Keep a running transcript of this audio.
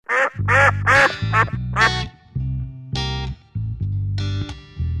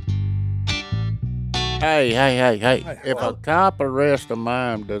Hey. If a cop arrests a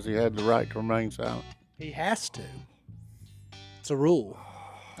mime, does he have the right to remain silent? He has to. It's a rule.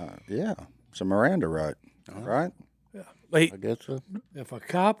 Yeah. It's a Miranda right. Right? Yeah. I guess so. If a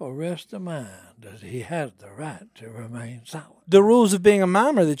cop arrests a mime, does he have the right to remain silent? The rules of being a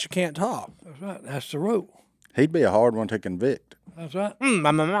mimer that you can't talk. That's right. That's the rule. He'd be a hard one to convict. That's right. I'm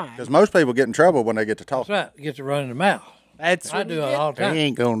a mime. Because most people get in trouble when they get to talk. That's right. Get to run in the mouth. That's I what do you it get. all the time. He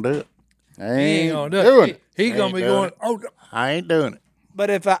ain't gonna do it. He ain't gonna doing do it. He's gonna be doing going. it. Oh, I ain't doing it. But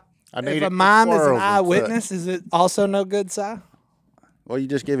if need a it for mime is an squirrels and eyewitness, is it also no good, Si? Well, you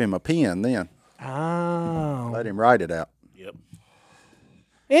just give him a pen then. Oh. Let him write it out. Yep.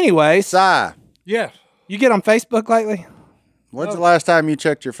 Anyways, Si, yes. you get on Facebook lately? when's the last time you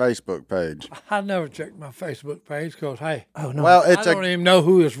checked your Facebook page? I never checked my Facebook page because, hey, Oh, no. Well, I it's don't even know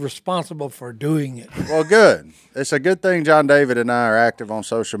who is responsible for doing it. well, good. It's a good thing John David and I are active on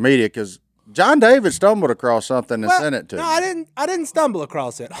social media because John David stumbled across something and sent it to no, me. I didn't stumble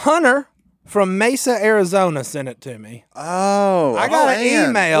across it. Hunter from Mesa, Arizona sent it to me. Oh, I got an man.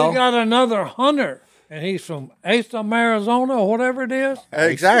 email. We got another Hunter, and he's from Asum, Arizona, or whatever it is.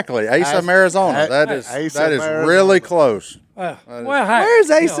 Exactly, Asum, Arizona. That is Asum, really Arizona. close. Well, hey, Where's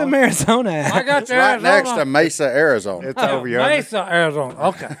you Asum, know, Arizona at? I got the Right Arizona. next to Mesa, Arizona. It's over yonder. Mesa, Arizona.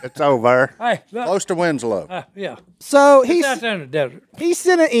 Okay. It's over. Hey, look, Close to Winslow. yeah. So It's out there in the desert. he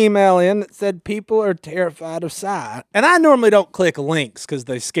sent an email in that said people are terrified of Si. And I normally don't click links because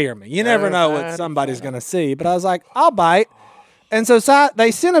they scare me. You never know what Terrified of somebody's going to see. But I was like, I'll bite. And so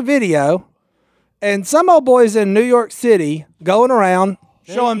they sent a video, and some old boys in New York City going around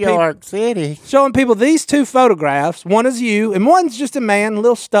showing New people. York City. Showing people these two photographs. One is you, and one's just a man, a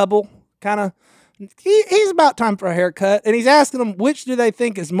little stubble, kind of. He's about time for a haircut, and he's asking them which do they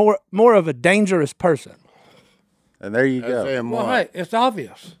think is more of a dangerous person. And there you That's go. him Well, what? hey, it's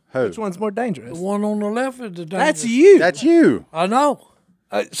obvious. Who? Which one's more dangerous? The one on the left is the dangerous. That's you. That's you. I know.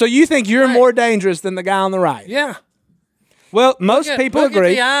 So you think you're Right. more dangerous than the guy on the right? Yeah. Well, most Look at- people look agree.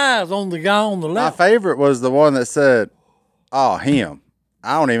 At the eyes on the guy on the My left. favorite was the one that said, "Oh, him.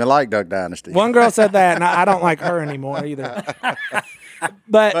 I don't even like Duck Dynasty." One girl said that, and I don't like her anymore either.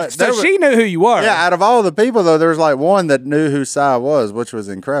 But so there was- she knew who you were. Yeah, out of all the people though, there was like one that knew who Si was, which was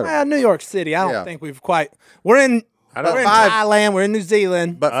incredible. Well, New York City. I don't Yeah. think we've quite. We're in five- Thailand. We're in New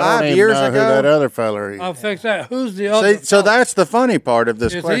Zealand. But I don't 5 even years know who that ago, other fella is. I'll fix that. Who's the other? see, so fellow? that's the funny part of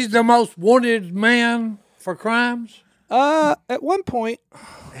this Is he question. the most wanted man for crimes? At one point,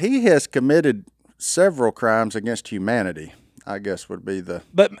 He has committed several crimes against humanity, I guess would be the.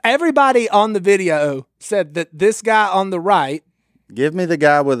 but everybody on the video said that this guy on the right, Give me the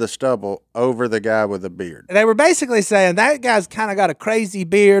guy with the stubble over the guy with the beard. they were basically saying that guy's kind of got a crazy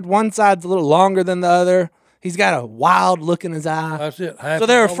beard. One side's a little longer than the other. He's got a wild look in his eye. That's it. So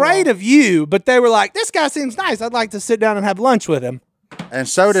they're afraid of you, but they were like, this guy seems nice. I'd like to sit down and have lunch with him. And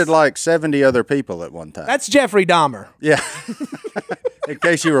so did like 70 other people at one time. That's Jeffrey Dahmer. Yeah. In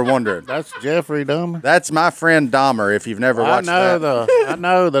case you were wondering. That's Jeffrey Dahmer. That's my friend Dahmer, if you've never watched I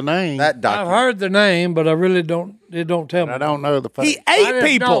know the name. that I've documentary. heard the name, but I really don't. It don't tell me. I don't know the face. He I ate just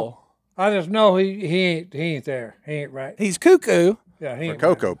people. know- I just know he ain't there. He ain't right. He's cuckoo. Yeah, he ain't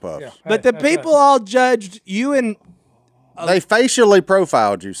Cocoa right. Puffs. Yeah. But Hey, the people all judged you and They facially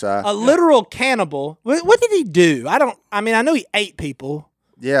profiled you, Si. a literal cannibal. What did he do? I know he ate people.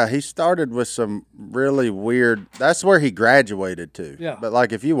 Yeah, he started with some really weird. That's where he graduated to. Yeah. But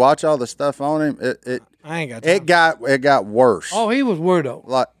like, if you watch all the stuff on him, I ain't got time. it got worse. Oh, he was weirdo.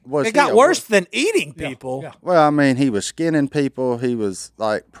 Like, was It he got a- worse than eating people. Yeah. Well, I mean, he was skinning people. He was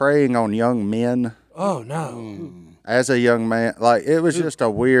like preying on young men Oh, no. as a young man. Like, it was just a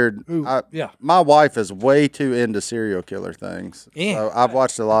weird. Yeah. My wife is way too into serial killer things. Yeah. So I've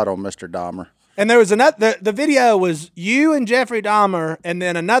watched a lot on Mr. Dahmer. And there was another, the video was you and Jeffrey Dahmer, and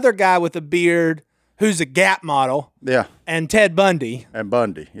then another guy with a beard who's a Gap model, Yeah. and Ted Bundy. And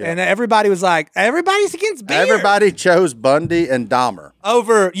Bundy. Yeah. And everybody was like, everybody's against beard. Everybody chose Bundy and Dahmer.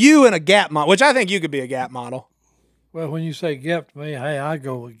 Over you and a Gap model, which I think you could be a Gap model. Well, when you say Gap to me, hey, I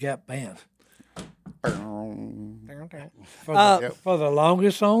go with Gap Band. For the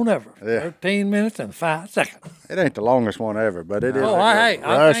longest song ever. Yeah. 13 minutes and 5 seconds. It ain't the longest one ever, but it is. Oh, I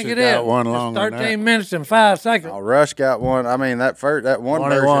Rush think has it got is. one It's longer than 13 that. minutes and 5 seconds. Rush got one. I mean, that one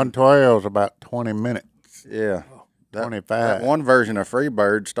version. 2112 is about 20 minutes. Yeah. That 25. That one version of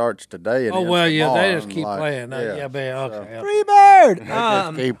Freebird starts today. And Oh, ends well, yeah, tomorrow, they just and keep like, playing that. Yeah, man, okay. yeah. Free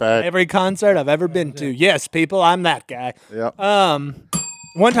bird. Keep at Every concert I've ever been to. Yes, people, I'm that guy. Yep.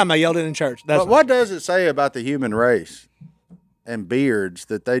 One time I yelled it in church. That's But what does it say about the human race and beards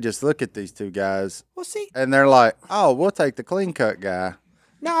that they just look at these two guys Well, see, and they're like, "Oh, we'll take the clean cut guy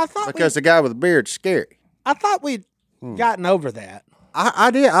no, I thought because the guy with the beard's scary." we'd gotten over that.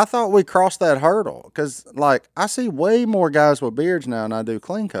 I did. I thought we crossed that hurdle because, like, I see way more guys with beards now than I do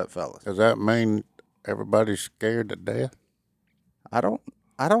clean cut fellas. Does that mean everybody's scared to death? I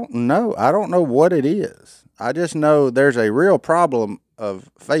don't know. I don't know what it is. I just know there's a real problem of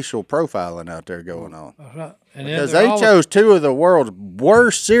facial profiling out there going on. That's right. And then Because they're they always- chose two of the world's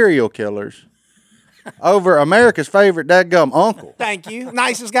worst serial killers over America's favorite dadgum uncle. Thank you.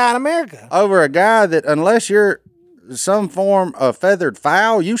 Nicest guy in America. Over a guy that, unless you're some form of feathered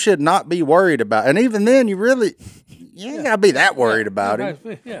fowl, you should not be worried about. And even then, you ain't got to be that worried about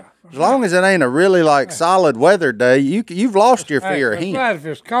him. Yeah. As long as it ain't a really like solid weather day, you've lost your fear of That's him. right. If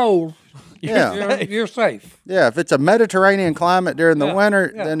it's cold, Yeah. you're safe. Yeah, if it's a Mediterranean climate during the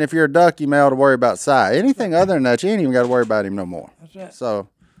winter, then if you're a duck, you may ought to worry about Si. Anything other than that, you ain't even got to worry about him no more. That's right. So,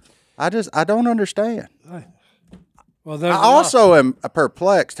 I don't understand. Well, there's I also am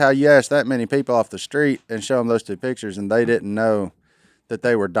perplexed how you ask that many people off the street and show them those two pictures and they didn't know that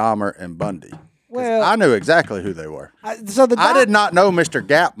they were Dahmer and Bundy. 'Cause Well- I knew exactly who they were. So the I did not know Mr.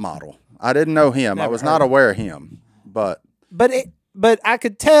 Gap Model. I didn't know him. I was not aware of him. But but I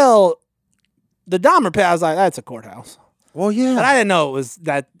could tell the Dahmer pit. I was like, that's a courthouse. well, yeah, But I didn't know it was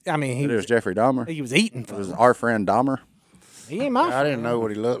that. I mean, it was Jeffrey Dahmer. he was eating It was folks. our friend Dahmer. He ain't my I friend. didn't know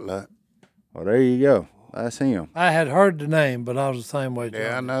what he looked like. Well, there you go. That's him. I had heard the name, but I was the same way. Yeah,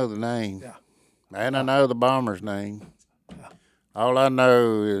 I John. know the name. Yeah. And I know the bomber's name. All I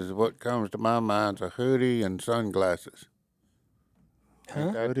know is what comes to my mind's a hoodie and sunglasses.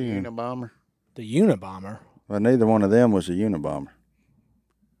 Ain't that the Unabomber? The Unabomber. Well, neither one of them was a Unabomber.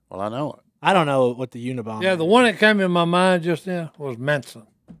 Well, I know it. I don't know what the Unabomber. Yeah, the one that came in my mind just then was Manson.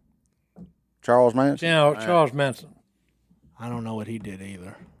 Charles Manson? Charles Manson. I don't know what he did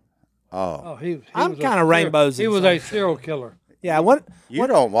either. Oh. Oh, he I'm was a kinda serial- rainbows He and was a serial killer. Yeah, what? You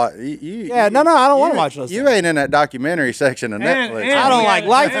don't watch. Yeah, no, I don't want to watch those. You things. ain't in that documentary section of Netflix. I don't he like had-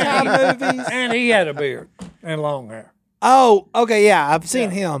 Lifetime movies. And he had a beard and long hair. Oh, okay, yeah, I've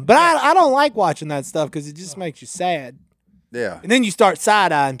seen him, but I don't like watching that stuff because it just makes you sad, Yeah. and then you start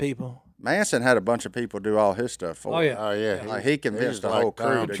side eyeing people. Manson had a bunch of people do all his stuff for Oh, him. yeah. Oh, yeah. Like he convinced the was like whole crew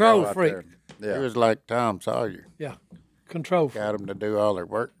Tom. to Control go out freak. there. He Yeah. was like Tom Sawyer. Yeah. Control freak. Got him to do all their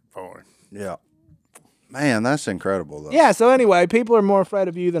work for him. Yeah. Man, that's incredible though. Yeah. So anyway, people are more afraid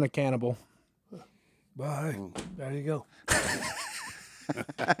of you than a cannibal. Well, hey, there you go.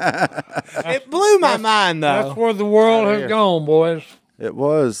 It blew my mind though. That's where the world has gone, boys. It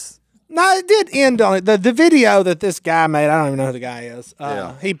was. No, it did end on it. The video that this guy made, I don't even know who the guy is.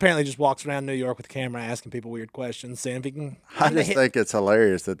 Yeah. He apparently just walks around New York with a camera asking people weird questions, seeing if he can. I just think it's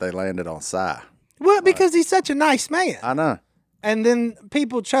hilarious that they landed on Si. Well, because he's such a nice man. I know. And then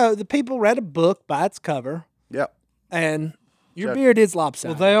people read a book by its cover, Yep. and your beard is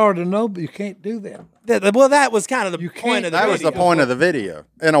lopsided. Well, they already know, but you can't do that. That was kind of the You point can't- of the That was the video. point of the video.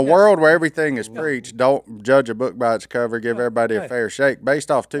 In a world where everything is preached, don't judge a book by its cover, give everybody a fair shake.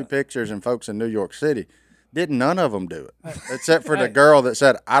 Based off two pictures and folks in New York City, didn't none of them do it. Except for the girl that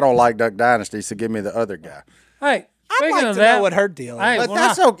said, I don't like Duck Dynasty, so give me the other guy. Hey, I'd speaking like of to that, know what her deal is. Hey, But when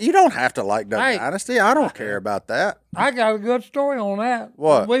that's okay. You don't have to like Duck Hey. Dynasty. I don't care about that. I got a good story on that.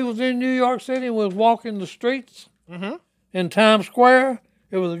 What? When we was in New York City and we was walking the streets in Times Square.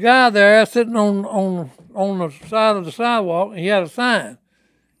 There was a guy there sitting on the side of the sidewalk, and he had a sign,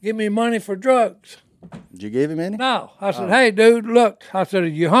 "Give me money for drugs." Did you give him any? No, I said, "Hey, dude, look." I said, "Are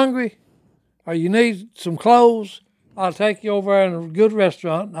you hungry? Or you need some clothes? I'll take you over in a good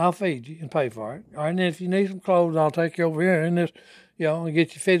restaurant, and I'll feed you and pay for it. All right, and then if you need some clothes, I'll take you over here and this, and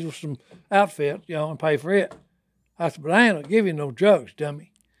get you fitted with some outfit, and pay for it." I said, "But I ain't gonna give you no drugs, dummy."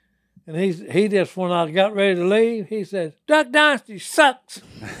 And he just, when I got ready to leave, he said, "Duck Dynasty sucks."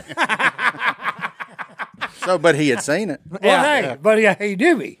 So, but he had seen it. Well, hey, but he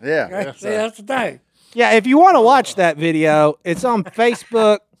do be. Yeah. See, that's the thing. Yeah, if you want to watch that video, it's on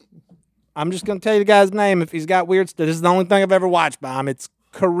Facebook. I'm just going to tell you the guy's name if he's got weird stuff. This is the only thing I've ever watched by him. It's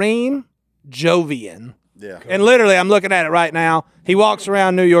Kareem Jovian. Yeah. And literally, I'm looking at it right now. He walks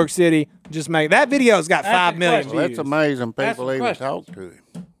around New York City, just make that video's got That's 5 the million question. Well, views. that's amazing That's people the even question. talk to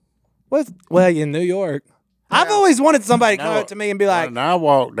him. Well, in New York. I've always wanted somebody to come No, up to me and be like, when I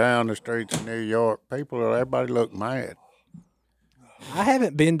walk down the streets of New York, everybody look mad. I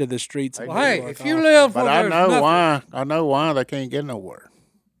haven't been to the streets of Well, New hey, York if you often. live But where I there's know nothing, why. I know why they can't get nowhere.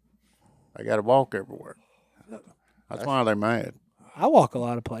 They got to walk everywhere. That's why they're mad. I walk a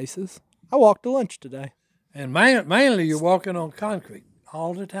lot of places. I walked to lunch today. and mainly you're walking on concrete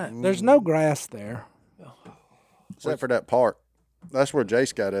all the time. There's no grass there. Except for that park. That's where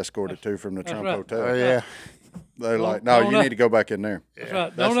Jace got escorted to from the Trump right. Hotel. Oh yeah. They're like, no, you need to go back in there. That's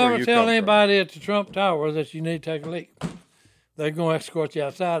right. That's Don't where ever you tell come from. anybody at the Trump Tower that you need to take a leak. They're going to escort you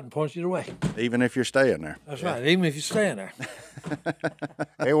outside and point you away. Even if you're staying there. That's right. Even if you're staying there.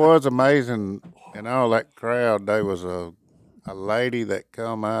 It was amazing in all that crowd. There was a lady that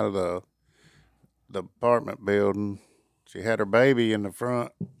come out of the apartment building. She had her baby in the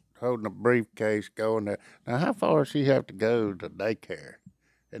front, holding a briefcase, going there. Now, how far does she have to go to daycare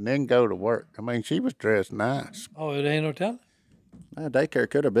and then go to work? I mean, she was dressed nice. Oh, it ain't no telling. Daycare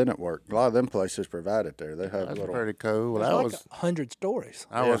could have been at work. A lot of them places provide it there. They have That's little. pretty cool. There's I like was, 100 stories.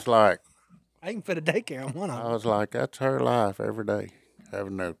 I was like, I can fit a daycare on one of I them. was like, that's her life every day,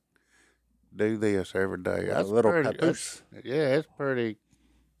 having to do this every day. That's little pretty, papoose. yeah, it's pretty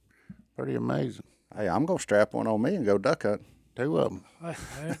amazing. Hey, I'm gonna strap one on me and go duck hunt. 2 of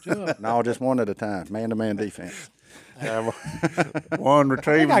them. No, just one at a time. Man-to-man defense. One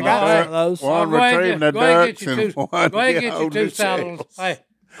retrieving I got the one duck, of those. one retrieving the Go ahead ducks, and and get one Go ahead and get you holding two the saddles. shells. Hey,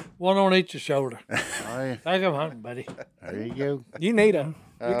 one on each shoulder. Oh, yeah. Take them hunting, buddy. There you go. You need them.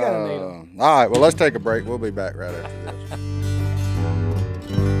 You gotta need them. All right, well, let's take a break. We'll be back right after this.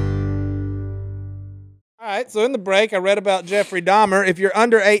 All right, so in the break, I read about Jeffrey Dahmer. If you're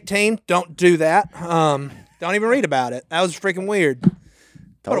under 18, don't do that. Don't even read about it. That was freaking weird.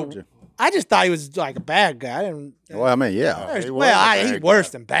 Told you. I just thought he was like a bad guy. I didn't. Well, I mean, yeah. He was a He's bad worse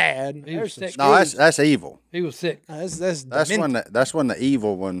guy. than bad. He was There's some sick. No, screws. that's evil. He was sick. That's That's when the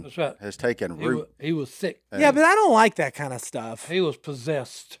evil one That's right. has taken He was, root. he was sick. Yeah, but I don't like that kind of stuff. He was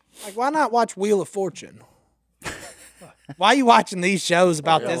possessed. Like, why not watch Wheel of Fortune? Why are you watching these shows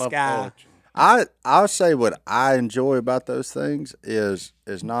about this Love guy? Fortune. I'll say what I enjoy about those things is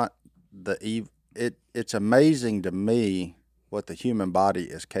not the evil. It's amazing to me what the human body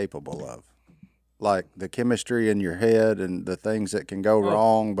is capable of. Like the chemistry in your head and the things that can go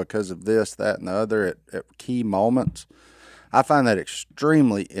wrong because of this, that, and the other at key moments. I find that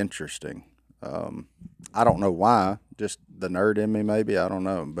extremely interesting. I don't know why, just the nerd in me maybe, I don't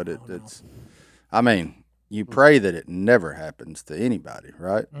know. But it's, I mean, you pray that it never happens to anybody,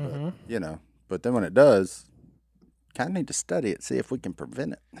 right? But, but then when it does, kind of need to study it, see if we can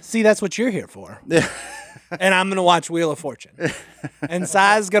prevent it. See, that's what you're here for. Yeah. And I'm going to watch Wheel of Fortune. And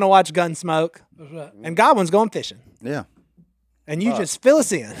Si's going to watch Gunsmoke. That's right. And Godwin's going fishing. Yeah. And you just fill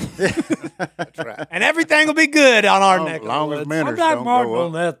us in. That's right. And everything will be good on our neck. Long as I'm manners not don't marking go on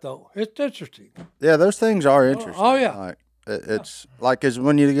up. that, though. It's interesting. Yeah, those things are interesting. Oh, yeah. Like, it's like, cause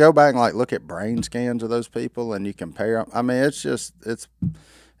when you go back and like look at brain scans of those people and you compare them, I mean, it's just, it's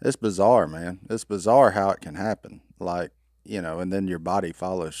bizarre, man. It's bizarre how it can happen. Like, and then your body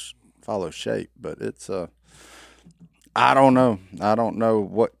follows shape, but it's, I don't know. I don't know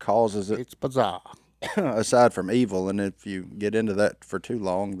what causes it It's bizarre. aside from evil. And if you get into that for too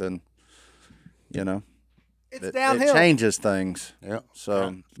long, then, It's it downhill. changes things. Yep.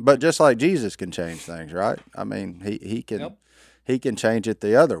 So, but just like Jesus can change things, right? I mean, he can Yep. he can change it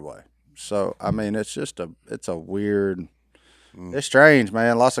the other way. So, I mean, it's a weird. It's strange,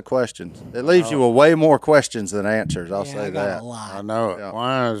 man. Lots of questions. It leaves you with way more questions than answers. I'll Yeah, say I got that. a lot. I know it. Yeah.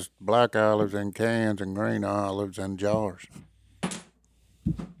 Why is black olives in cans and green olives in jars?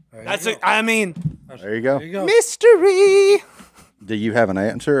 That's it. I mean, There you go. There you go. mystery. Do you have an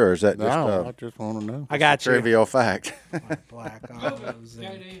answer, or is that just No, I a just want to know. I got you. trivial fact? Black olives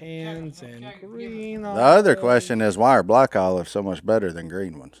and cans and green The olives. other question is, why are black olives so much better than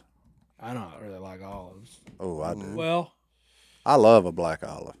green ones? I don't really like olives. Oh, I do. Well, I love a black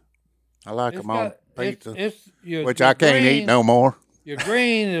olive. I like it's them on got, pizza, which which I can't eat no more. Your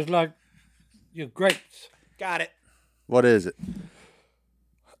green is like your grapes. Got it. What is it?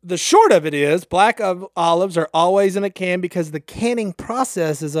 The short of it is black olives are always in a can because the canning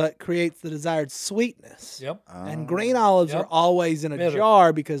process is what creates the desired sweetness. Yep. And green olives Yep. are always in a Bitter.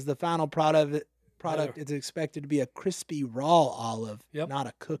 jar because the final product Bitter. is expected to be a crispy raw olive, Yep. not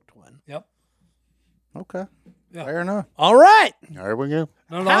a cooked one. Yep. Okay. Yeah. Fair enough. All right. There we go.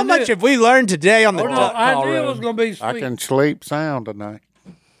 No, How much have we learned today on the Oh, no, duck I call knew it room? was going to be sweet. I can sleep sound tonight.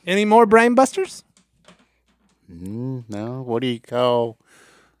 Any more brain busters? No. What do you call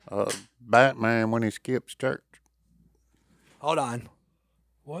Batman when he skips church? Hold on.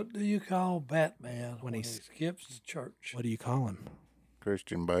 What do you call Batman when he skips the church? What do you call him?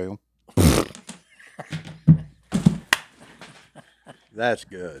 Christian Bale. That's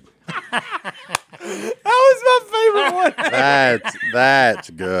good. That was my favorite one. That's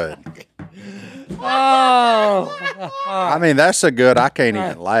good. Oh, I mean, that's so good I can't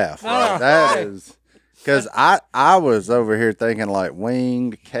even laugh. Like, that is Because I was over here thinking like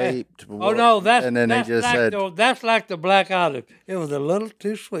winged, caped. Oh no, and then he just said, that's like the black olive. It was a little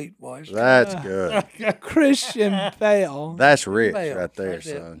too sweet, boys. "That's good. Christian Bale. That's rich Bale. right there, That's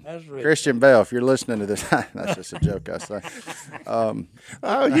it. son." That's rich. Christian Bale, if you're listening to this, that's just a joke I say.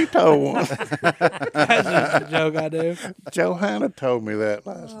 Oh, you told one. That's just a joke I do. Johanna told me that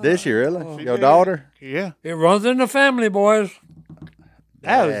last. Did you really? Your daughter? Yeah. It runs in the family, boys.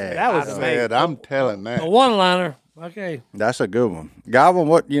 That was I amazing. said, I'm telling A that. one-liner. Okay. That's a good one. Goblin,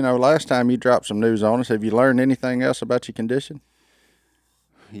 last time you dropped some news on us, have you learned anything else about your condition?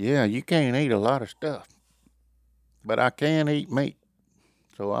 Yeah, you can't eat a lot of stuff, but I can eat meat.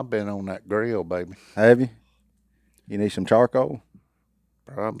 So I've been on that grill, baby. Have you? You need some charcoal?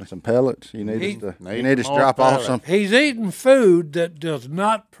 Probably. Some pellets? You need us to more drop off pellets. some. He's eating food that does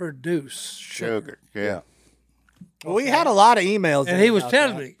not produce Sugar. Yeah. Well, we had a lot of emails. And in he was about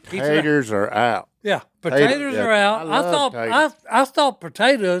telling that. me. He said, Taters are out. yeah, potatoes yeah. are out. I love taters. I thought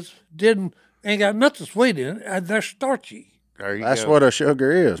potatoes ain't got nothing sweet in it. And they're starchy. There you That's go. what a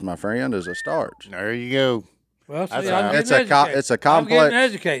sugar is, my friend, is a starch. There you go. Well, see, That's I'm all. getting educated. It's a I'm complex. getting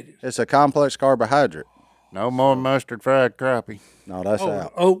educated. It's a complex carbohydrate. No more mustard fried crappie. No, that's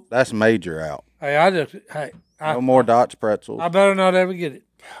out. Oh, That's major out. hey, No more Dutch pretzels. I better not ever get it.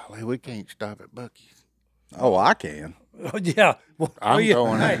 Golly, we can't stop at Buc-ee's. Oh, I can. Oh, yeah. I'm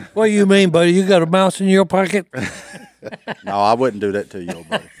going Hey, in. what do you mean, buddy? You got a mouse in your pocket? No, I wouldn't do that to you, old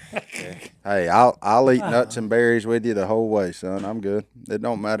buddy. Hey, I'll eat nuts and berries with you the whole way, son. I'm good. It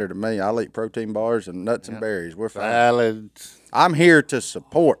don't matter to me. I'll eat protein bars and nuts and berries. We're fine. Salads. I'm here to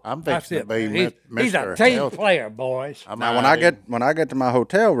support. I'm That's fixing to it. be man. He's a Mr. team Healthy. player, boys. I'm Now, out when I get to my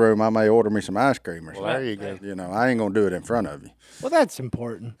hotel room, I may order me some ice cream or Well, something. there you go. You know, I ain't gonna do it in front of you. Well, that's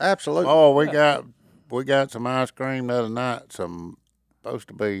important. Absolutely. Oh, we got some ice cream the other night. Some supposed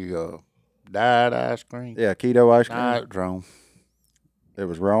to be diet ice cream. Yeah, keto ice cream. Nah, it's wrong. It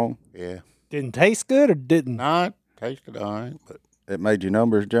was wrong. Yeah. Didn't taste good or didn't? Not tasted all right, but It made your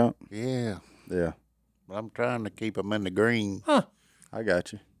numbers jump. yeah. Yeah, But I'm trying to keep them in the green. I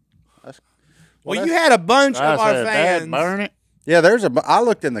got you. Well, you had a bunch I of our said, Dad, fans. burn it. Yeah, I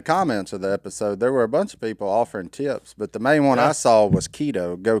looked in the comments of the episode. There were a bunch of people offering tips, but the main one I saw was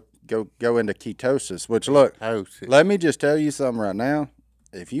keto. Go into ketosis. Which look, Toast it. let me just tell you something right now.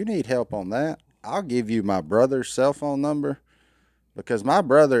 If you need help on that, I'll give you my brother's cell phone number, because my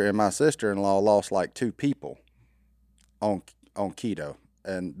brother and my sister-in-law lost like 2 people on keto,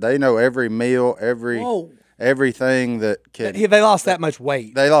 and they know every meal, Whoa. everything that can. They lost that much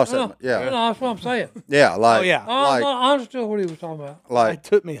weight. They lost No, that. Yeah, no, that's what I'm saying. yeah, like, Oh, yeah. I understood what he was talking about. like, It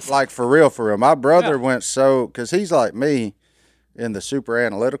took me a second. like for real. My brother went because he's like me in the super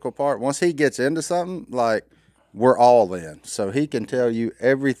analytical part. Once he gets into something, like, we're all in. So he can tell you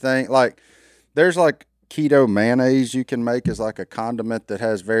everything. Like, there's like keto mayonnaise you can make as like a condiment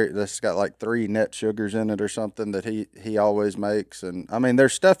that's got like 3 net sugars in it or something that he always makes. And I mean,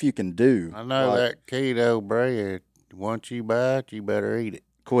 there's stuff you can do. I know that keto bread. Once you buy it, you better eat it.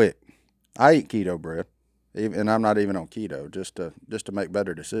 Quick. I eat keto bread, and I'm not even on keto, just to make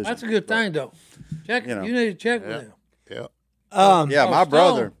better decisions. That's a good thing, though. Check. You know. You need to check with him. Yeah. Yeah,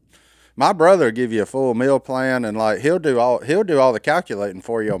 my brother give you a full meal plan, and like he'll do all the calculating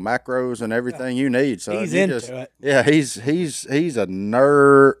for you on macros and everything you need. So He's you into it. Yeah, he's a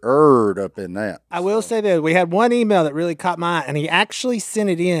nerd up in that. I will say that we had one email that really caught my eye, and he actually sent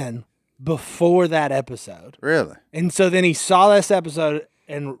it in before that episode. Really? And so then he saw this episode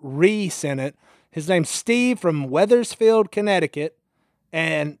and re-sent it. His name's Steve from Weathersfield, Connecticut,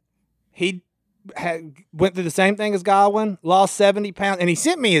 and he went through the same thing as Godwin, lost 70 pounds, and he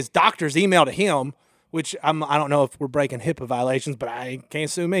sent me his doctor's email to him, which I don't know if we're breaking HIPAA violations, but I can't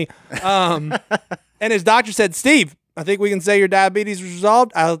sue me. And his doctor said, Steve, I think we can say your diabetes is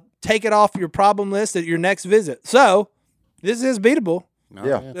resolved. I'll take it off your problem list at your next visit. So this is beatable. No,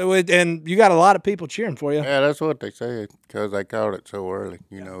 Yeah. And you got a lot of people cheering for you. Yeah, that's what they said because they caught it so early.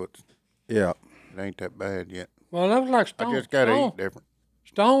 You know, it ain't that bad yet. Well, that was like I Stone. just got to eat different.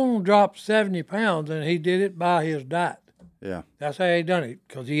 Stone dropped 70 pounds, and he did it by his diet. Yeah. That's how he done it,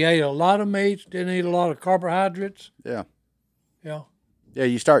 because he ate a lot of meats, didn't eat a lot of carbohydrates. Yeah. Yeah. Yeah,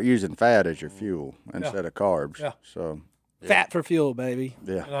 you start using fat as your fuel instead of carbs. Yeah. So Fat for fuel, baby.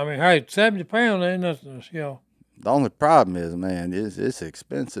 yeah. And I mean, hey, 70 pounds ain't nothing, The only problem is, man, it's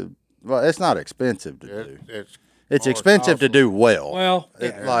expensive. Well, it's not expensive to do. It's more expensive to costly. do well. Well,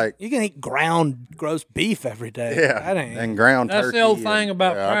 Like You can eat ground gross beef every day. That ain't. and ground that's turkey. the old and- thing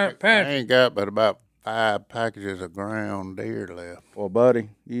about I parent. ain't got but about 5 packages of ground deer left. Well, buddy,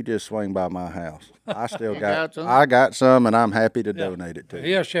 you just swing by my house. I still got some? I got some, and I'm happy to donate it to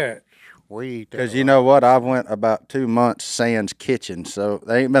you. Yeah, share it. We Because you know what? I've went about 2 months sans kitchen, so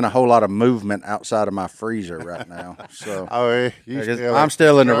there ain't been a whole lot of movement outside of my freezer right now. So I'm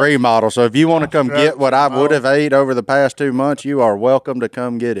still in the remodel. So if you want to come get what I would have ate over the past 2 months, you are welcome to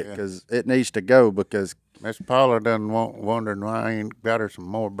come get it because it needs to go. Because Miss Paula doesn't wondering why I ain't got her some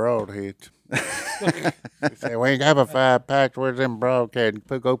more broadheads. She said, "We ain't have a 5-pack. Where's them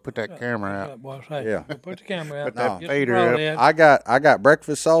broadheads? Go put that camera out." Yeah. Put the camera out. that Get feeder some up. broadhead. I got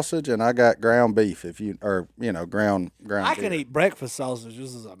breakfast sausage and I got ground beef. Ground. I can beef. eat breakfast sausage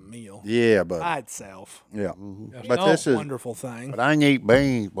just as a meal. Yeah, but By itself. yeah, That's but no this is Wonderful thing. But I ain't eat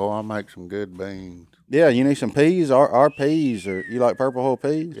beans, boy. I make some good beans. yeah. You need some peas. Our peas are you like Purple Hull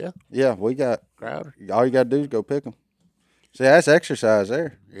peas? Yeah. Yeah, we got. Crowder. All you got to do is go pick them. See, that's exercise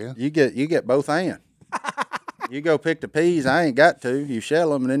there. Yeah. You get both and. You go pick the peas. I ain't got to. You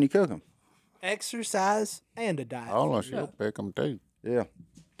shell them and then you cook them. Exercise and a diet. All of you'll pick them too. Yeah.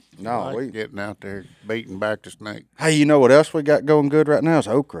 No, Like we. getting out there beating back the snake. Hey, you know what else we got going good right now is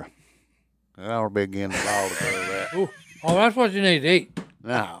okra. That'll be getting a law to go that. Ooh. Oh, that's what you need to eat.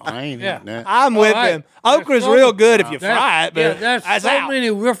 No, I ain't Yeah. eating that. I'm with right. him. Okra's There's real so- good if you fry it, but there's that's so out.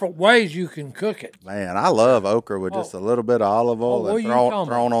 many different ways you can cook it. Man, I love okra with just a little bit of olive oil what and you talking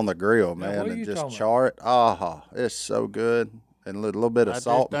thrown on the grill, man, what and you just talking char it. Ah, it's so good. And a little bit of I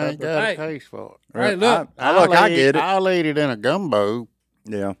salt just and ain't pepper. got Hey. a taste for it. Hey, look. I get it. I'll eat it in a gumbo,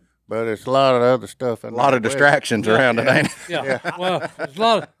 Yeah. but it's a lot of other stuff. A lot of distractions around it, ain't it? Yeah. Well,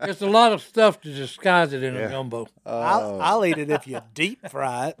 it's a lot of stuff to disguise it in a gumbo. I'll eat it if you deep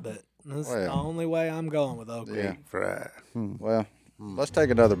fry it, but that's the Well. only way I'm going with okra. Yeah. Fried. Well, let's take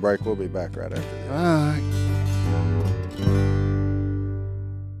another break. We'll be back right after this. All right.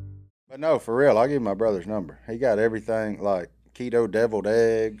 But no, for real, I'll give you my brother's number. He got everything like keto deviled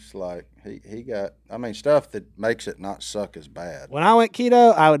eggs. Like he got, stuff that makes it not suck as bad. When I went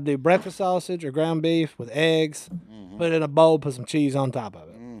keto, I would do breakfast sausage or ground beef with eggs, put it in a bowl, put some cheese on top of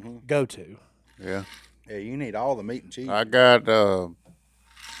it. Go to. Yeah. Yeah, you need all the meat and cheese. I got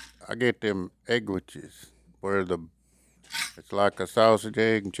I get them eggwiches where it's like a sausage,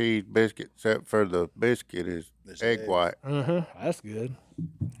 egg, and cheese biscuit, except for the biscuit is egg white. That's good.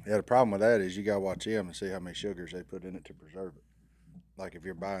 Yeah, the problem with that is you got to watch them and see how many sugars they put in it to preserve it. Like if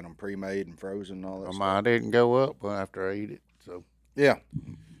you're buying them pre-made and frozen and all that stuff. I didn't go up after I eat it, so Yeah.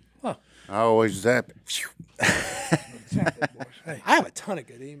 I always zap it. I have a ton of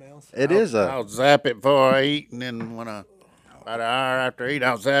good emails. I'll zap it before I eat, and then about an hour after I eat,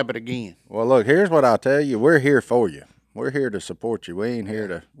 I'll zap it again. Well, look, here's what I'll tell you. We're here for you. We're here to support you. We ain't here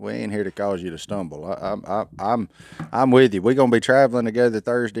to cause you to stumble. I'm with you. We're gonna be traveling together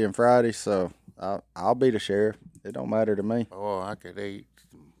Thursday and Friday, so I'll be the sheriff. It don't matter to me. Oh, I could eat.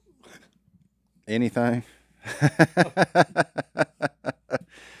 Anything.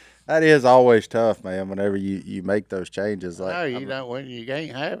 That is always tough, man. Whenever you make those changes, like No, you don't. When you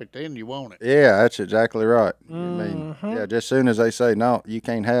can't have it, then you want it. yeah, that's exactly right. I mean, yeah, just soon as they say no, you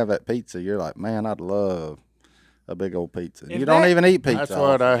can't have that pizza, you're like, man, I'd love a big old pizza. If You don't that- even eat pizza. That's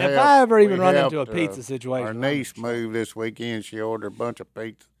what I If helped. I ever even we run into a helped, pizza situation, Our I'm niece sure. moved this weekend. She ordered a bunch of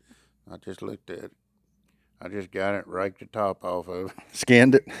pizza. I just looked at it. I just got it, raked the top off of it.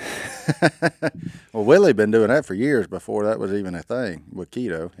 Skinned it. Well, Willie been doing that for years before that was even a thing with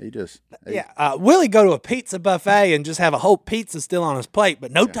keto. Yeah, Willie go to a pizza buffet and just have a whole pizza still on his plate,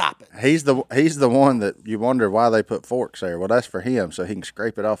 but no topping. He's the one that you wonder why they put forks there. Well, that's for him, so he can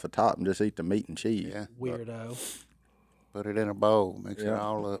scrape it off the top and just eat the meat and cheese. Yeah. Weirdo. Put it in a bowl, mix it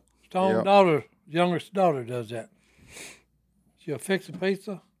all up. Stone's youngest daughter does that. She'll fix a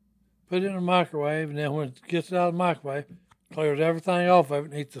pizza, put it in the microwave, and then when it gets out of the microwave, clears everything off of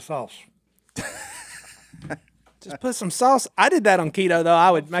it and eats the sauce. Just put some sauce. I did that on keto though. I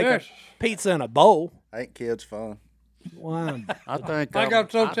would make serious. a pizza in a bowl. Ain't kids fun? Wow. I think I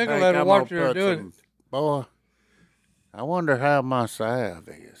got so tickled at her watching her doing it. Boy, I wonder how my salve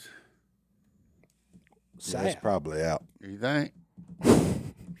is. Yeah, it's probably out. You think?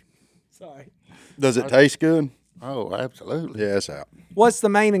 Sorry. Does it taste good? Oh, absolutely. Yeah, it's out. What's the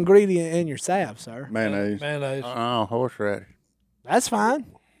main ingredient in your salve, sir? Mayonnaise. Mayonnaise. Oh, horseradish. That's fine.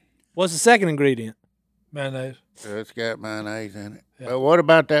 What's the second ingredient? Mayonnaise. It's got mayonnaise in it. But what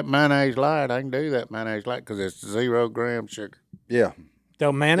about that mayonnaise light? I can do that mayonnaise light because it's 0 gram sugar. Yeah.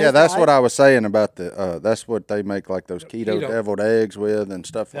 The mayonnaise. Yeah, that's light? what I was saying about the. That's what they make like those keto Keto. deviled eggs with and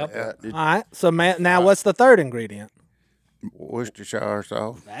stuff like Yep. that. All right. So now, what's the third ingredient? Worcestershire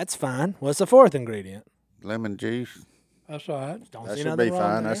sauce, That's fine. What's the fourth ingredient? lemon juice, That's all right. Don't That see should nothing be wrong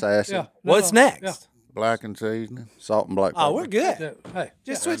fine. there. That's acid. Yeah. What's No, next? blackened seasoning. Salt and black pepper. Oh, we're good. Yeah. Hey.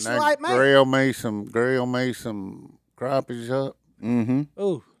 Just And switch then to light meat. grill me some crappies up. Mm-hmm.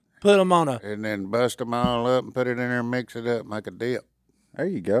 Ooh, Put them on a. and then bust them all up and put it in there and mix it up, make a dip. There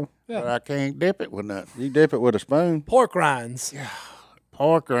you go. But I can't dip it with nothing. You dip it with a spoon. Pork rinds.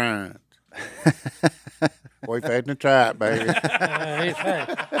 Pork rinds. We finna try it, baby.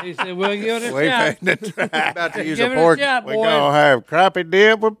 He said, we'll give it a We shot. finna try it. About to use Give a it pork. a shot, We boy. gonna have crappie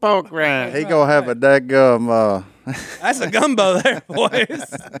dip with pork rinds. He gonna have a dadgum. That's a gumbo there,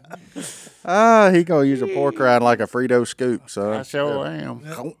 boys. He gonna use a pork rind like a Frito scoop. So I sure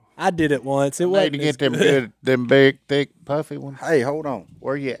am. I did it once. It Need wasn't to as get them good. good, them big, thick, puffy ones. Hey, hold on.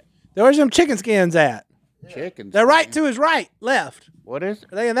 Where you at? Where's them chicken skins at? Chickens. They're right to his right, left. What is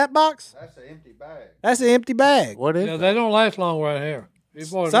it? Are they in that box? That's an empty bag. That's an empty bag. What is Yeah, it? they don't last long right here. These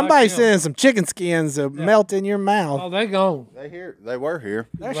boys Somebody like them. sending some chicken skins to melt in your mouth. Oh, they gone. They were here.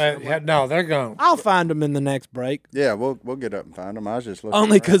 No, they're gone. I'll find them in the next break. Yeah, we'll get up and find them. I was just looking.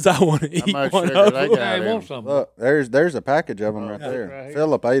 Only around. because I want to eat much one sugar of they them. got? Hey, in want 'em. some? Look, there's a package of them right there. right here.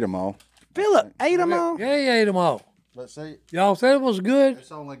 Philip ate them all. Philip ate them all. Yeah, he ate them all. Let's see. Y'all said it was good.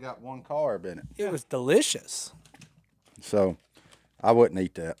 It's only got one carb in it, It was delicious. so I wouldn't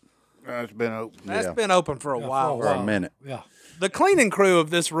eat that It's been open. That's Yeah. been open for a while. for a minute. Yeah. The cleaning crew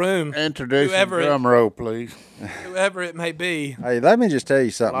of this room, Introduce the Whoever it- drum roll, please. whoever it may be, Hey, let me just tell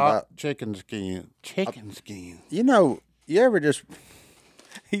you something about. Lot chicken skin. Chicken skin. You ever just?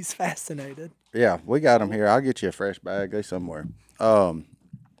 he's fascinated. Yeah, we got them here. I'll get you a fresh bag. They somewhere.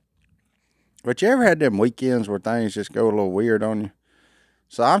 But you ever had them weekends where things just go a little weird on you?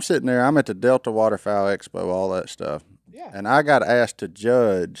 So I'm sitting there. I'm at the Delta Waterfowl Expo, all that stuff. Yeah. And I got asked to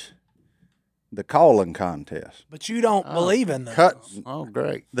judge the calling contest, But you don't believe in them. Oh,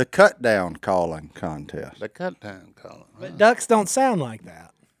 great. the cut down calling contest. The cut down color. But ducks don't sound like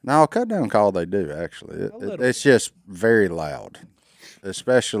that. No, cut down call they do actually. It's just very loud,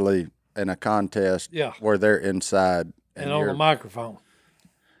 especially in a contest Yeah. where they're inside And on the microphone.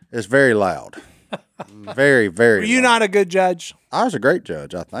 it's very loud. Very, very. Were you loud. not a good judge? I was a great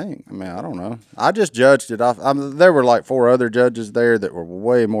judge, I think. I mean, I don't know. I just judged it off. There were like 4 other judges there that were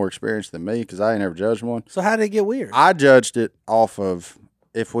way more experienced than me because I ain't never judged one. So how did it get weird? I judged it off of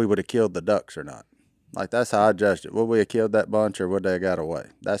if we would have killed the ducks or not. Like, that's how I judged it. Would we have killed that bunch or would they have got away?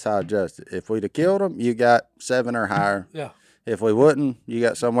 That's how I judged it. If we'd have killed them, you got 7 or higher. Yeah. If we wouldn't, you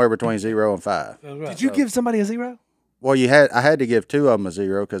got somewhere between 0 and 5. That's right. Did you give somebody a 0? Well, I had to give 2 of them a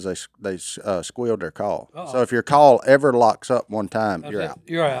 0 because they squealed their call. So if your call ever locks up one time, That's you're it. out.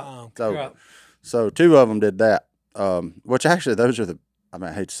 You're out. So, You're out. so 2 of them did that. Which actually, those are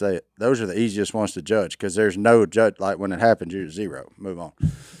I hate to say it, those are the easiest ones to judge because there's no judge. Like when it happens, you're 0. Move on.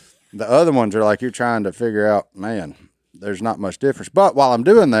 The other ones are like you're trying to figure out, man, there's not much difference. But while I'm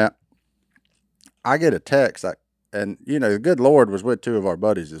doing that, I get a text. And, the good Lord was with 2 of our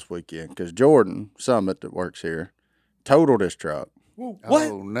buddies this weekend because Jordan Summit that works here totaled his truck What?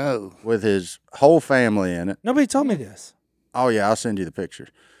 Oh, no. with his whole family in it. Nobody told me this. Oh, yeah, I'll send you the pictures.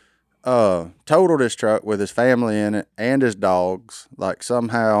 Totaled his truck with his family in it and his dogs. Like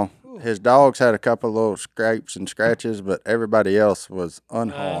somehow his dogs had a couple of little scrapes and scratches, but everybody else was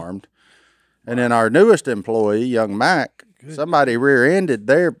unharmed. And then our newest employee, young Mac, somebody rear-ended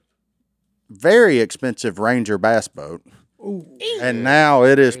their very expensive Ranger bass boat. And now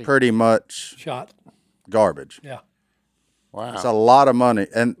it is pretty much Shot. garbage. Yeah. Wow. It's a lot of money,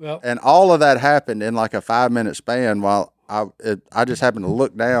 and Well- and all of that happened in like a 5-minute span. While I just happened to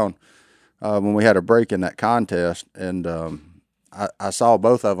look down when we had a break in that contest, and I saw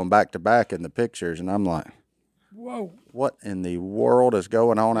both of them back to back in the pictures, and I'm like, Whoa. what in the world is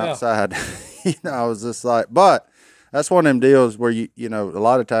going on Yeah. outside? I was just like, but that's one of them deals where a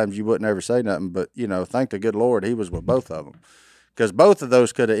lot of times you wouldn't ever say nothing, but thank the good Lord he was with both of them. Because both of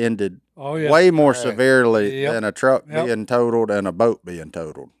those could have ended Oh, yeah. way more severely Yep. than a truck Yep. being totaled and a boat being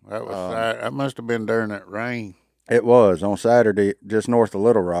totaled. That was that must have been during that rain. It was on Saturday, just north of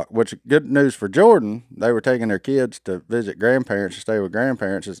Little Rock. Which good news for Jordan. They were taking their kids to visit grandparents to stay with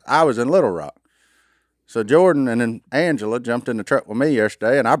grandparents. I was in Little Rock, so Jordan and then Angela jumped in the truck with me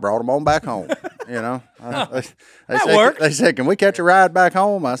yesterday, and I brought them on back home. They said, "Can we catch a ride back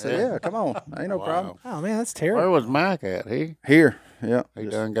home?" I said, "Yeah, come on, ain't no problem." Oh man, that's Where terrible. was Mike at? He Here, yeah,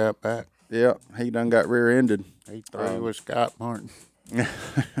 done got back. yeah, he done got rear-ended. He threw with Scott Martin.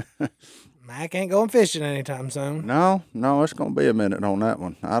 Mac ain't going fishing anytime soon. No, it's going to be a minute on that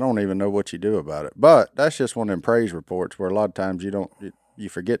one. I don't even know what you do about it. But that's just one of them praise reports where a lot of times you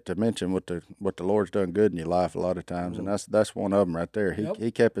forget to mention what the Lord's done good in your life a lot of times, and that's one of them right there.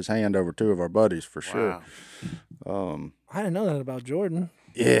 He kept his hand over 2 of our buddies for sure. Wow. I didn't know that about Jordan.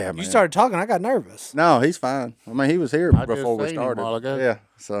 Yeah, man. You started talking, I got nervous. No, he's fine. I mean, he was here I just before we seen him a started. while ago. Yeah,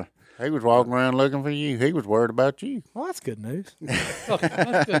 so He was walking around looking for you. He was worried about you. Well, that's good news.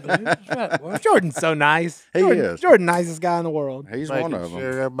 That's good news. That's right, boy. Jordan's so nice. He is. Jordan, nicest guy in the world. He's Making one of them. sure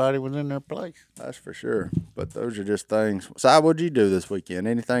everybody was in their place. That's for sure. But those are just things. Si, what'd you do this weekend?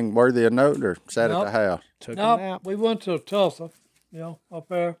 Anything worthy of note, or sat at Nope. the house? Took a No, nap. we went to Tulsa, up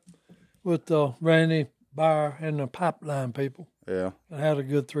there with Randy Byer and the pipeline people. Yeah, And had a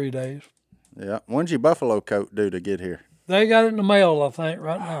good 3 days. yeah. When's your buffalo coat due to get here? They got it in the mail, I think,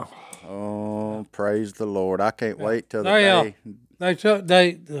 right now. Oh, praise the Lord! I can't wait till the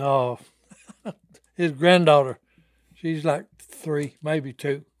They, day. His granddaughter, she's like 3, maybe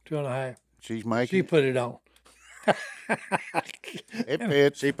 2, 2.5. She's making She put it on. it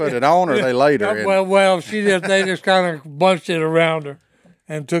fits. She put it on, or they laid her in. Well, they just kind of bunched it around her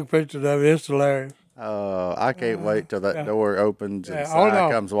and took pictures of it. It's hilarious. I can't wait till that door opens and Yeah. Si Oh, no.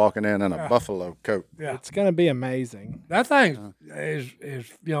 comes walking in a buffalo coat. Yeah, It's gonna be amazing. that thing is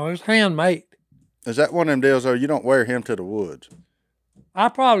it's handmade. Is that one of them deals though? You don't wear him to the woods, I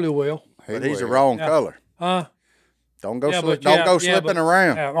probably will. but he's the wrong color. Huh? Don't go Yeah, slip, but don't go yeah, slipping but-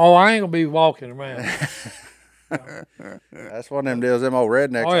 around. Yeah. Oh, I ain't gonna be walking around. That's one of them deals. Them old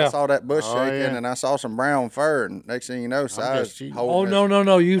rednecks. Oh, yeah. I saw that bush Oh, shaking, yeah. and I saw some brown fur, and next thing you know, just Si's cheating. Oh holding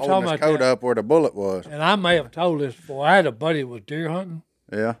no! You his, talking holding his about coat that? up where the bullet was. And I may have told this before. I had a buddy that was deer hunting,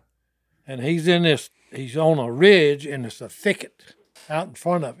 Yeah. and he's on a ridge, and it's a thicket out in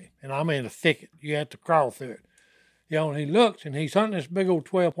front of him, and I'm in a thicket. You have to crawl through it. And he looks, and he's hunting this big old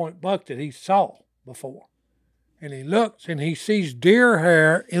 12-point buck that he saw before, and he looks, and he sees deer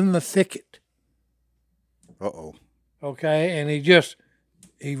hair in the thicket. Uh-oh. Okay, and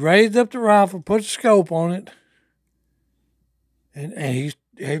he raised up the rifle, put the scope on it, and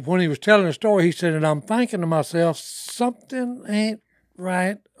when he was telling the story, he said, and I'm thinking to myself, something ain't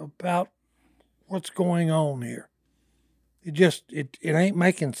right about what's going on here. It ain't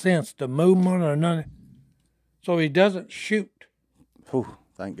making sense, the movement or nothing. So he doesn't shoot. Whew,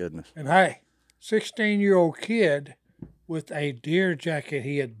 thank goodness. And hey, 16-year-old kid with a deer jacket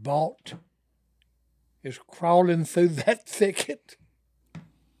he had bought is crawling through that thicket.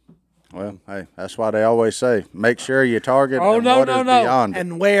 Well, hey, that's why they always say, make sure you target Oh, and no, what no, is no. beyond it.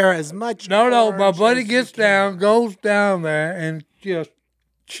 And wear as much. No, my orange buddy as gets you can. down, goes down there, and just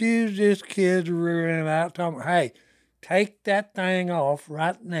chews this kid's rear end out. Telling him, hey, take that thing off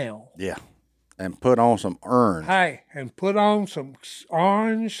right now. Yeah. And put on some urn. Hey, and put on some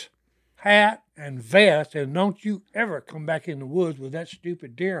orange hat and vest, and don't you ever come back in the woods with that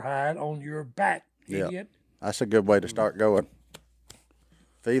stupid deer hide on your back, Yeah. idiot. That's a good way to start going.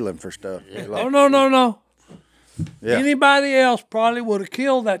 Feeling for stuff. Oh, no. Yeah. Anybody else probably would have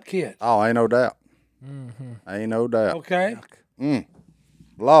killed that kid. Oh, ain't no doubt. Ain't no doubt. Okay?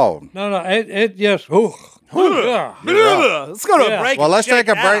 Lord. No, it just, yeah. Let's go to Yeah. a break. Well, and let's shake take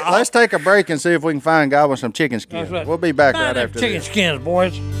a that break. off. Let's take a break and see if we can find God with some chicken skin. That's right. We'll be back Find right them after chicken this. skins,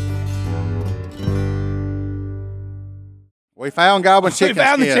 boys. We found Godwin's chicken skin.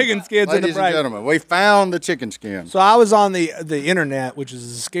 found the chicken skins in the Ladies break. and gentlemen, we found the chicken skin. So I was on the internet, which is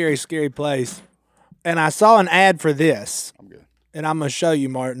a scary, scary place, and I saw an ad for this. I'm good. And I'm gonna show you,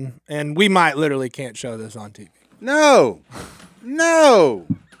 Martin. And we might literally can't show this on TV. No.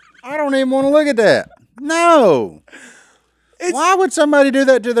 I don't even want to look at that. No. Why would somebody do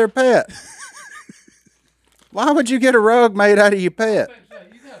that to their pet? Why would you get a rug made out of your pet?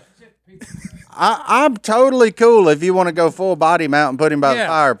 I'm totally cool if you want to go full body mount and put him by the Yeah,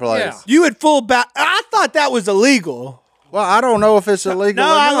 fireplace. yeah. You would full back. I thought that was illegal. Well, I don't know if it's illegal No,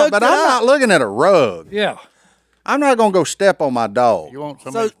 or I not, looked but it I'm up. not looking at a rug. Yeah. I'm not going to go step on my dog. You want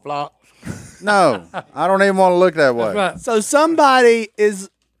some of these flops? No, I don't even want to look that way. Right. So somebody is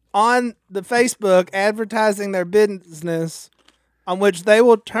on the Facebook advertising their business on which they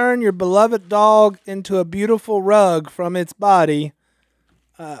will turn your beloved dog into a beautiful rug from its body.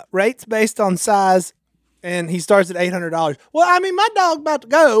 Rates based on size, and he starts at $800. Well, I mean, my dog about to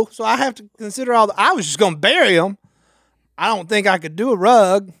go, so I have to consider I was just going to bury him. I don't think I could do a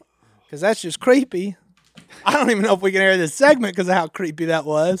rug because that's just creepy. I don't even know if we can air this segment because of how creepy that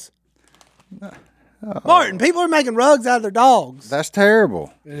was. Martin, people are making rugs out of their dogs. That's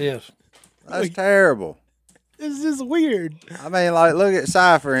terrible. It is. That's terrible. This is weird. I mean, like, look at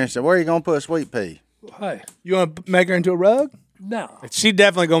Si, for instance. Where are you going to put Sweet Pea? Hey, You want to make her into a rug? no. She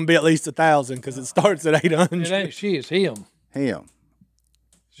definitely going to be at least 1,000 because it starts at 800. It ain't she, it's him. Him.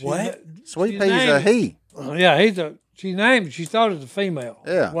 What? Sweet She's Pea's a named- he. Yeah, she thought it was a female.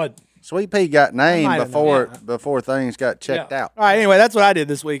 Yeah. What? Sweet Pea got named might have known before things got checked Yeah. out. All right. Anyway, that's what I did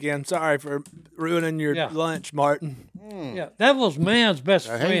this weekend. Sorry for ruining your Yeah. lunch, Martin. Yeah, that was man's best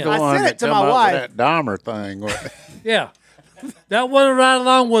He's friend. the I one sent that it to come my up wife. with that Dahmer thing. Yeah. That went right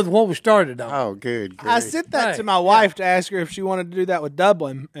along with what we started on. Oh, good. I grief. sent that Hey, to my wife to ask her if she wanted to do that with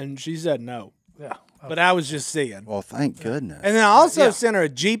Dublin, and she said no. Yeah. But I was just seeing. Well, thank goodness. And then I also sent her a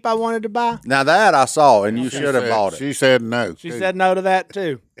Jeep I wanted to buy. Now that I saw, and you She should have said- bought it. She said no. She too. said no to that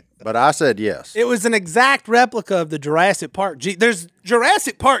too. But I said yes. It was an exact replica of the Jurassic Park Jeep. There's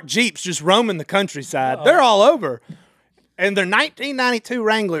Jurassic Park Jeeps just roaming the countryside. They're all over. And they're 1992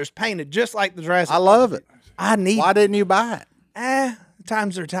 Wranglers painted just like the Jurassic I love it. I need Why didn't you buy it?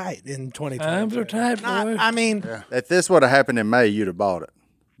 times are tight in 2020. Times are tight, boys. I mean, If this would have happened in May, you'd have bought it.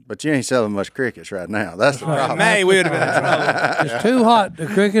 But you ain't selling much crickets right now. That's the problem. May we would have been in trouble. It's too hot. The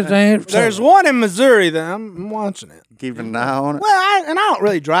crickets ain't. There's one in Missouri that I'm watching it. Keeping an eye on it. Well, I don't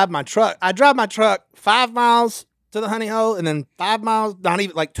really drive my truck. I drive my truck 5 miles to the honey hole, and then 5 miles, not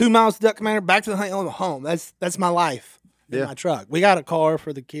even like 2 miles to Duck Commander, back to the honey hole and home. That's my life in Yeah. my truck. We got a car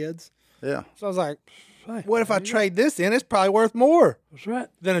for the kids, Yeah. so I was like, Hey, what if I trade this in? It's probably worth more That's right.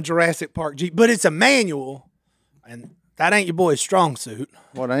 than a Jurassic Park Jeep, but it's a manual, and that ain't your boy's strong suit.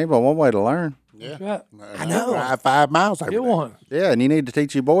 Well, ain't but one way to learn. That's right. I know. Drive 5 miles every Get day. one. Yeah, and you need to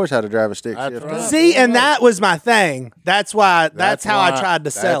teach your boys how to drive a stick That's shift. right. See, and that was my thing. That's why. That's how I why- tried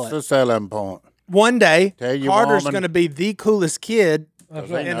to sell That's it. the selling point. One day, Tell your Carter's woman- going to be the coolest kid That's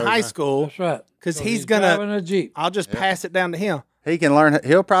they in right. know high that. school That's right. because So he's going to. driving a Jeep. I'll just pass it down to him. He can learn.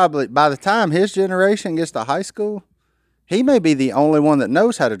 He'll probably, by the time his generation gets to high school, he may be the only one that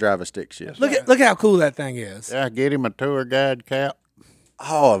knows how to drive a stick shift. Look at how cool that thing is. Yeah, get him a tour guide cap.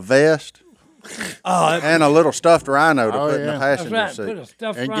 Oh, a vest Oh, and a little stuffed rhino to Oh, put in the yeah. That's passenger right. seat. Put a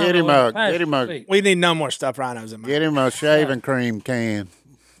stuffed And rhino get him in the a- get passenger him a- seat. we need no more stuffed rhinos in my. Get him a shaving cream can.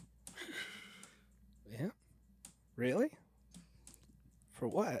 Yeah. Really? For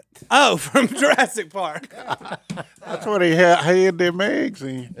what? Oh, from Jurassic Park. That's what he had them eggs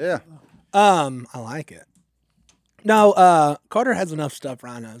in. Yeah. I like it. No, Carter has enough stuffed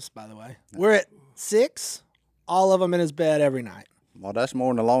rhinos. By the way, we're at 6. All of them in his bed every night. Well, that's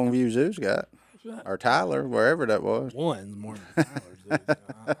more than the Longview Zoo's got. Or Tyler, wherever that was. One's more than Tyler's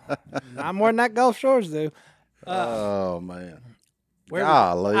do. Not more than that Gulf Shores do. Oh, man. Where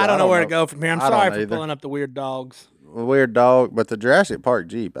Golly, I don't know where to go from here. I'm I don't sorry for either. pulling up the weird dogs. A weird dog, but the Jurassic Park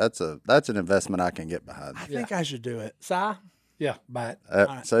Jeep, that's an investment I can get behind. I think I should do it. Si? Yeah, buy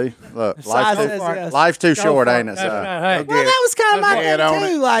it. See, look, Si life's says too, yes. life's too short, for it. ain't it, Si? That's right. Hey, Well, that was kind of my Head thing on too.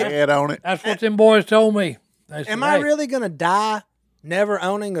 it. Like, Head on it. that's what them boys told me. They said, am I hey, really gonna die never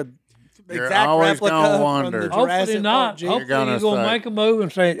owning a You're exact always replica gonna from wonder. the Hopefully Jurassic not. Park Jeep? Hopefully gonna you're going to say- make a move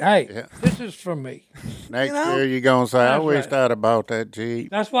and say, hey, Yeah. this is from me. Next know? year you're gonna say, I That's wished right. I'd have bought that Jeep.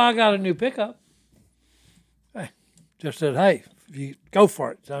 That's why I got a new pickup. Hey, just said, hey, you go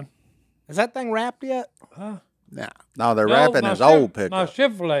for it, son. Is that thing wrapped yet? Nah. No, they're No, wrapping my his old My pickup.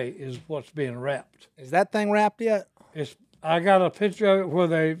 Chevrolet is what's being wrapped. Is that thing wrapped yet? It's. I got a picture of it where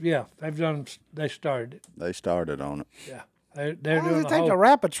they started it. They started on it. Yeah, they're How doing does it the take to whole.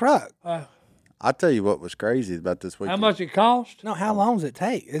 wrap a truck? I tell you what was crazy about this weekend. How much it cost? No, how long does it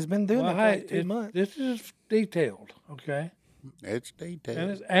take? It's been doing Well, it for hey, like 2 months. this is detailed, okay, It's and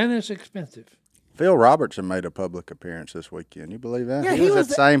detailed. it's expensive. Phil Robertson made a public appearance this weekend. You believe that? Yeah, he he was was at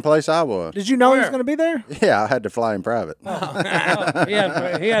the same place I was. Did you know he was Where? going to be there? Yeah, I had to fly in private. He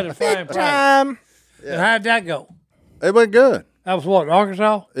had a flying private. Time. And how'd that go? It went good. That was what,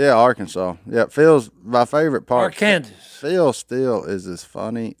 Arkansas Yeah, Arkansas. Yeah, Phil's my favorite or part. Kansas? Phil still is as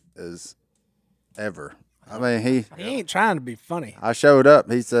funny as ever. I mean, He ain't trying to be funny. I showed up.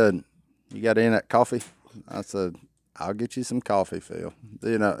 He said, "You got in that coffee?" I said, "I'll get you some coffee, Phil."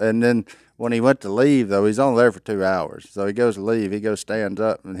 You know. And then when he went to leave, though, he's only there for 2 hours. So he goes to leave. He goes stands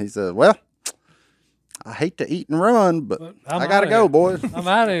up and he says, "Well, I hate to eat and run, but I'm I gotta outta go, here. boys." I'm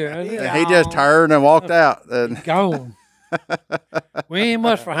out of here. And he just turned and walked out. And Gone. We ain't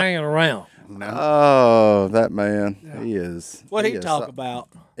much for hanging around. oh, that man, he is. What he is talk so- about?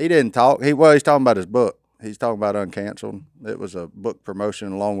 He didn't talk. He's talking about his book. He's talking about Uncanceled. It was a book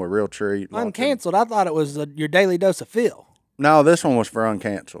promotion along with Real Treat. Uncanceled. I thought it was your daily dose of Phil. No, this one was for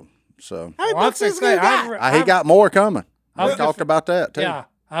Uncanceled. So How many Well, I books think is he got? he got more coming. We I've- talked about that too. Yeah,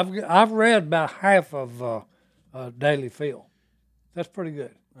 I've read about half of Daily Phil. That's pretty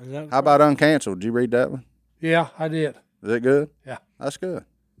good. How about Uncanceled? Did you read that one? Yeah, I did. Is it good? Yeah. That's good.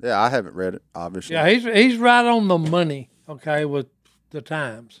 Yeah, I haven't read it, obviously. Yeah, he's right on the money. Okay, with the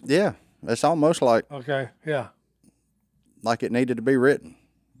times. Yeah, it's almost like Okay, yeah. it needed to be written.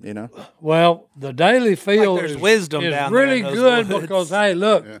 You know. Well, the Daily Phil there's is, wisdom is down there in really those good woods. because hey,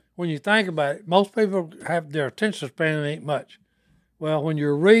 look, when you think about it, most people have their attention span ain't much. Well, when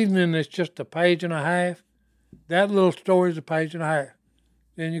you're reading and it's just a page and a half, that little story is a page and a half.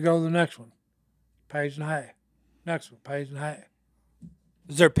 Then you go to the next one, page and a half. Next one, page and a half.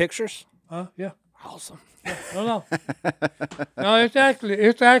 Is there pictures? Huh? Yeah. Awesome. No. No, it's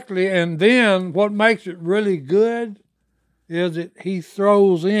actually, and then what makes it really good is that he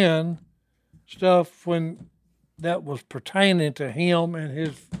throws in stuff that was pertaining to him and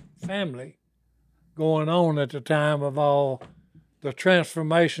his family going on at the time of all the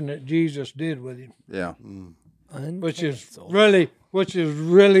transformation that Jesus did with him. Yeah. Which is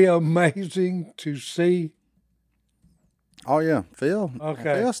really amazing to see. Oh yeah, Phil.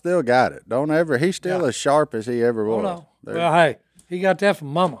 Okay. Phil still got it. Don't ever. He's still as sharp as he ever was. No. Well, hey, he got that from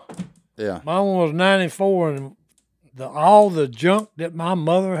Mama. Yeah. Mama was 94, and all the junk that my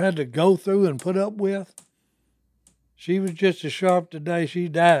mother had to go through and put up with, she was just as sharp the day she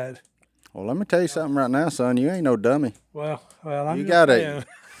died. Well, let me tell you something right now, son. You ain't no dummy. Well, I'm You just got saying.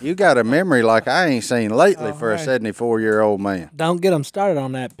 you got a memory like I ain't seen lately for a hey. 74-year-old man. Don't get them started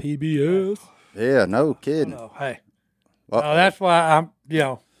on that PBS. Yeah, no kidding. No, hey. Uh-oh. No, that's why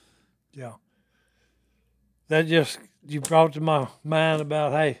yeah. That just, you brought to my mind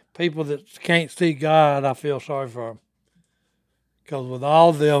about, hey, people that can't see God, I feel sorry for them. Because with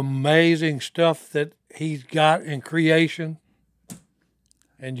all the amazing stuff that he's got in creation,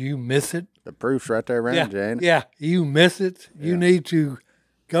 and you miss it. The proof's right there around you, ain't it? Yeah, you miss it. You need to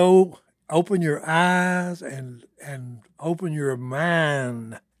go open your eyes and open your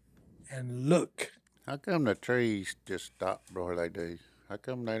mind and look. How come the trees just stop where they do? How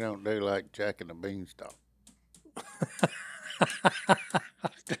come they don't do like Jack and the Beanstalk?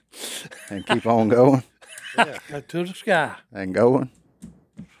 And keep on going Go to the sky. and going.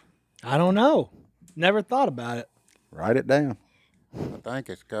 I don't know. Never thought about it. Write it down. I think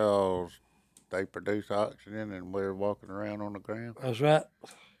it's because they produce oxygen and we're walking around on the ground. That's right.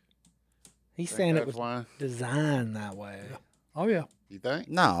 He's saying it That's was why. designed that way. Oh, yeah. You think?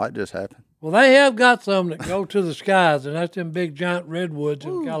 No, it just happened. Well, they have got some that go to the skies, and that's them big giant redwoods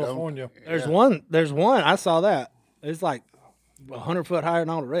in California. There's one. There's one. I saw that. It's like 100 foot higher than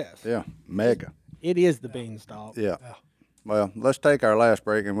all the rest. Yeah, mega. It is the beanstalk. Yeah. Well, let's take our last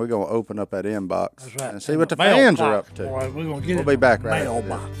break, and we're going to open up that inbox That's right. and see what the Mailbox, fans are up to. boy, we're gonna get We'll it be in the back right after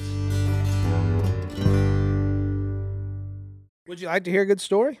mailbox. Would you like to hear a good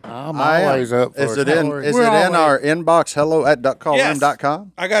story? I'm always up for Is a it in? story, Is We're it in always- our inbox?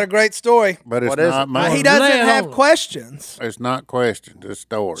 hello@duckcallroom.com. I got a great story. but it's What is not it? mine. He doesn't lay it have on us. questions. It's not questions. It's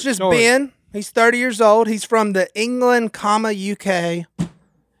stories. It's just Story. Ben. He's 30 years old. He's from the England, UK.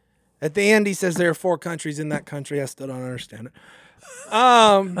 At the end, he says there are 4 countries in that country. I still don't understand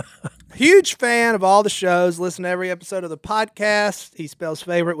it. Huge fan of all the shows. Listen to every episode of the podcast. He spells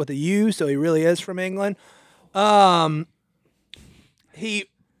favorite with a U, so he really is from England.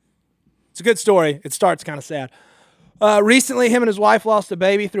 It's a good story. It starts kind of sad. Recently, him and his wife lost a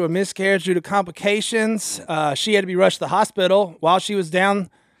baby through a miscarriage due to complications. She had to be rushed to the hospital while she was down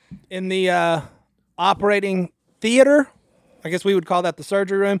in the operating theater. I guess we would call that the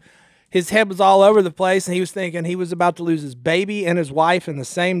surgery room. His head was all over the place, and he was thinking he was about to lose his baby and his wife in the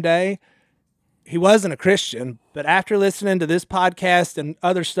same day. He wasn't a Christian, but after listening to this podcast and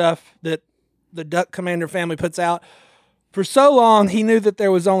other stuff that the Duck Commander family puts out, for so long, he knew that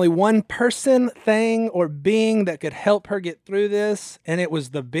there was only one person, thing, or being that could help her get through this, and it was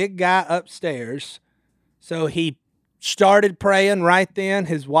the big guy upstairs. So he started praying right then.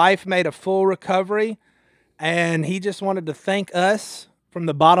 His wife made a full recovery, and he just wanted to thank us from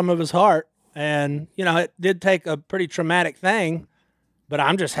the bottom of his heart. And, you know, it did take a pretty traumatic thing, but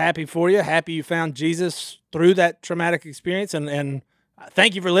I'm just happy for you. Happy you found Jesus through that traumatic experience, and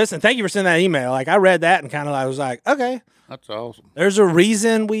thank you for listening. Thank you for sending that email. Like, I read that and kind of I was like, okay. That's awesome. There's a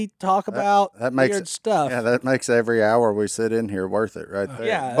reason we talk about That makes weird stuff. Yeah, that makes every hour we sit in here worth it right there.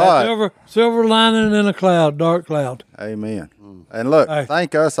 Yeah, But Silver lining in a cloud, dark cloud. amen. And look, Hey.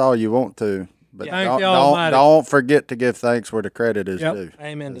 thank us all you want to, but Thank don't, the Almighty. don't forget to give thanks where the credit is Yep. due.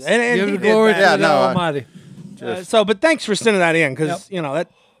 Amen. To that. And Give he the did glory that. Yeah, to the no, Almighty. But thanks for sending that in because you know that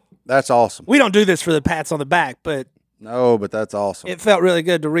That's awesome. we don't do this for the pats on the back, but No, but that's awesome. it felt really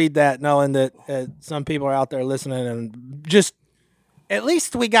good to read that, knowing that some people are out there listening, and just at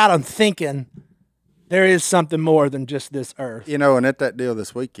least we got them thinking there is something more than just this earth. You know, and at that deal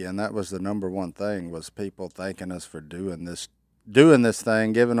this weekend, that was the number one thing, was people thanking us for doing this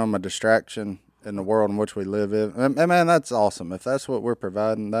thing, giving them a distraction in the world in which we live in. And man, that's awesome. If that's what we're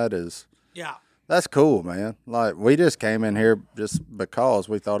providing, Yeah. that's cool, man. Like, we just came in here just because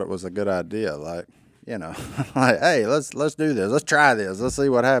we thought it was a good idea. Like, you know, like, hey, let's do this. Let's try this. Let's see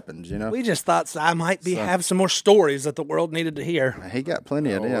what happens. You know, We just thought Si might have some more stories that the world needed to hear. he got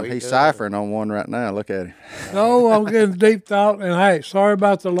plenty of Oh, them. he He's does. ciphering on one right now. Look at him. No, I'm getting deep thought. And hey, sorry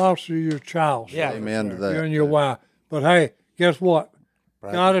about the loss of your child. Yeah. Amen to You that. and your wife. But hey, guess what?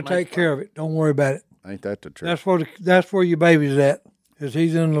 God will makes take care of it. Don't worry about it. Ain't that the truth? That's where your baby's at. Is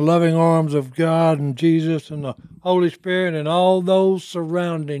he's in the loving arms of God and Jesus and the Holy Spirit and all those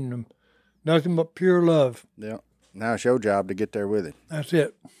surrounding them. Nothing but pure love. Yeah. Now it's your job to get there with him That's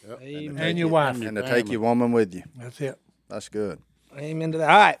it. Amen. And your wife. and to take your woman with you. That's it. That's good. Amen to that.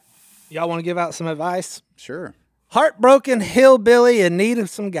 All right. Y'all want to give out some advice? Sure. Heartbroken hillbilly in need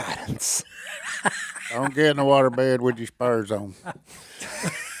of some guidance. Don't get in the waterbed with your spurs on.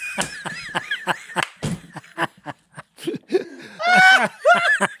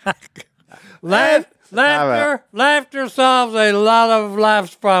 Laughter solves a lot of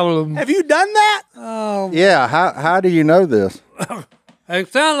life's problems. Have you done that? Yeah. How do you know this?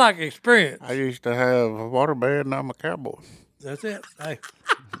 It sounds like experience. I used to have a waterbed, and I'm a cowboy. That's it. Hey,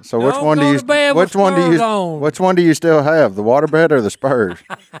 So which Don't one do go you? to bed with Which one do you? spurs on. Which one do you still have? The waterbed or the spurs?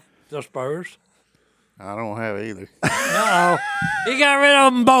 the Spurs. I don't have either. Uh-oh. He got rid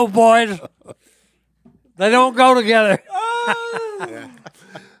of them both, boys. They don't go together.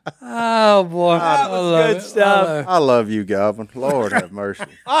 Oh, boy. That was good stuff. I love you, Goblin. Lord have mercy.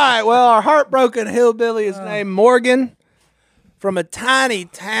 All right. Well, our heartbroken hillbilly is named Morgan from a tiny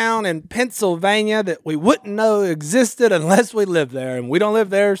town in Pennsylvania that we wouldn't know existed unless we lived there. And we don't live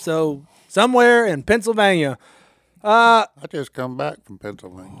there, so somewhere in Pennsylvania. I just come back from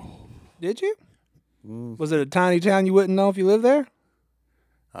Pennsylvania. Did you? Was it a tiny town you wouldn't know if you lived there?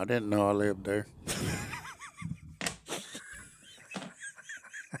 I didn't know I lived there.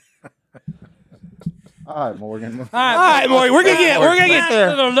 All right, Morgan. All right, Morgan, we're gonna get Back to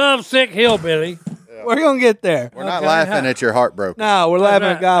there. the lovesick hillbilly. We're gonna get there. We're not laughing at your heartbroken. No, we're laughing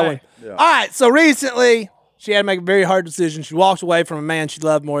right. at Godwin. Yeah. All right, so recently she had to make a very hard decision. She walked away from a man she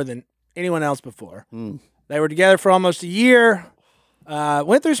loved more than anyone else before. They were together for almost a year.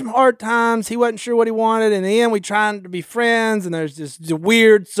 Went through some hard times. He wasn't sure what he wanted. In the end, we tried to be friends, and there's this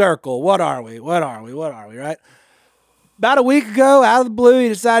weird circle. What are we? What are we? What are we? Right? About a week ago, out of the blue, he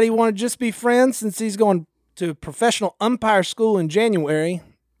decided he wanted to just be friends since he's going to professional umpire school in January.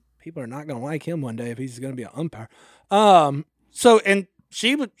 People are not going to like him one day if he's going to be an umpire. And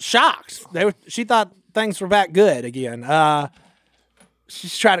she was shocked. She thought things were back good again.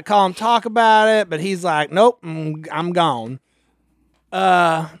 She's tried to call him, talk about it, but he's like, nope, I'm gone.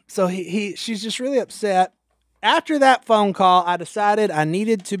 So she's just really upset. After that phone call, I decided I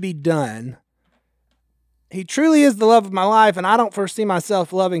needed to be done. He truly is the love of my life, and I don't foresee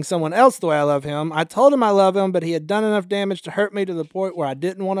myself loving someone else the way I love him. I told him I love him, but he had done enough damage to hurt me to the point where I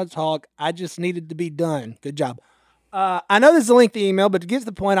didn't want to talk. I just needed to be done. Good job. I know this is a lengthy email, but to get to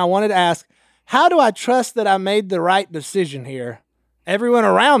the point, I wanted to ask, how do I trust that I made the right decision here? Everyone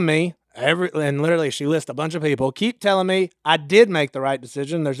around me, and literally she lists a bunch of people, keep telling me I did make the right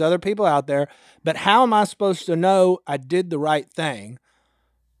decision. There's other people out there, but how am I supposed to know I did the right thing?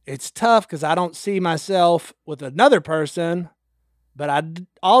 It's tough because I don't see myself with another person, but I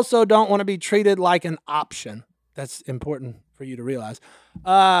also don't want to be treated like an option. That's important for you to realize.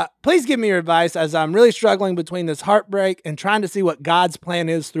 Please give me your advice as I'm really struggling between this heartbreak and trying to see what God's plan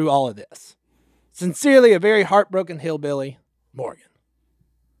is through all of this. Sincerely, a very heartbroken hillbilly, Morgan.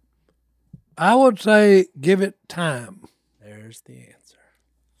 I would say give it time. There's the answer.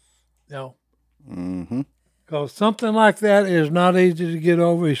 No. Mm-hmm. Because something like that is not easy to get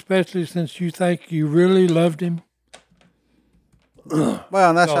over, especially since you think you really loved him. Well,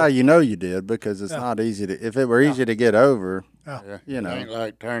 and that's how you know you did, because it's not easy to. If it were easy to get over, Yeah. You know. It ain't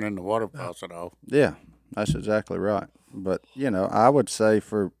like turning the water faucet off. yeah, that's exactly right. But I would say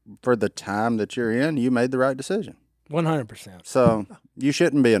for the time that you're in, you made the right decision. 100%. So you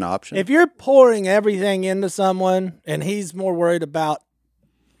shouldn't be an option. If you're pouring everything into someone and he's more worried about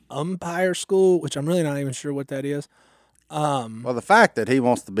umpire school, which I'm really not even sure what that is. Well, the fact that he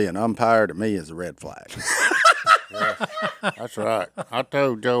wants to be an umpire to me is a red flag. That's right. I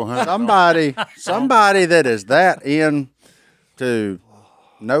told Joe Hunt. Somebody that is that into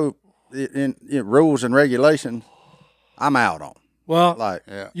in rules and regulations, I'm out on. Well, Like,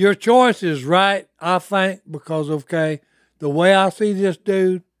 Yeah. your choice is right, I think, because, the way I see this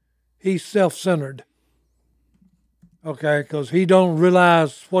dude, he's self-centered. Okay, because he don't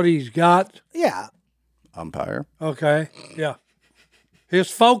realize what he's got. Yeah. umpire, Okay, yeah. His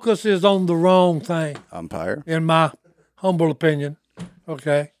focus is on the wrong thing, umpire. in my humble opinion.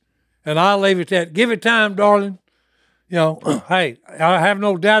 Okay, and I'll leave it at that. Give it time, darling. You know, hey, I have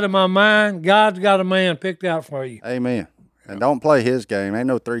no doubt in my mind, God's got a man picked out for you. Amen. And don't play his game. Ain't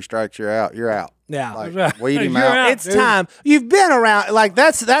no 3 strikes, you're out. You're out. Yeah. Like, That's right. weed him You're out. out. It's dude. time. You've been around. Like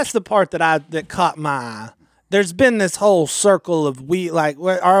that's the part that caught my eye. There's been this whole circle of where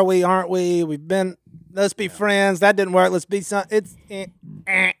are we? Aren't we? We've been. Let's be friends. That didn't work. Let's be some. It's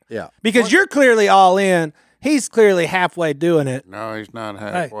Yeah. because you're clearly all in. He's clearly halfway doing it. No, he's not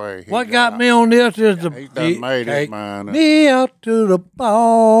Hey, halfway. what got me on this is the He's done made his take mind up. me out to the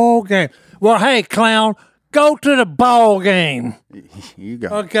ball game. Well, hey, clown, go to the ball game. You go.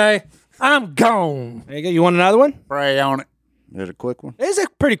 Okay, I'm gone. There you go. You want another one? Pray on it. There's a quick one. It's a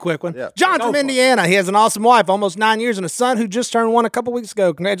pretty quick one. Yeah. John Go from for it. Indiana. He has an awesome wife, almost 9 years, and a son who just turned 1 a couple weeks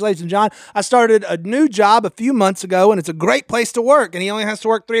ago. Congratulations, John. I started a new job a few months ago, and it's a great place to work. And he only has to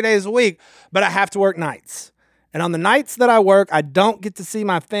work 3 days a week, but I have to work nights. And on the nights that I work, I don't get to see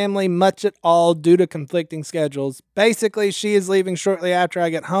my family much at all due to conflicting schedules. Basically, she is leaving shortly after I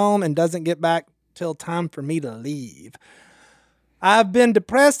get home and doesn't get back till time for me to leave. I've been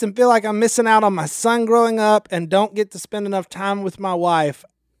depressed and feel like I'm missing out on my son growing up and don't get to spend enough time with my wife.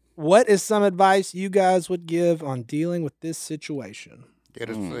 What is some advice you guys would give on dealing with this situation?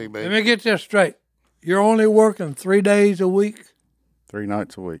 Get a C, baby. Let me get this straight. You're only working 3 days a week, 3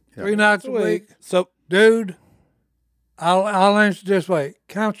 nights a week. Yeah. 3 nights a week. So, Dude, I'll answer this way.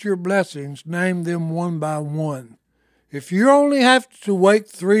 Count your blessings, name them one by one. If you only have to wait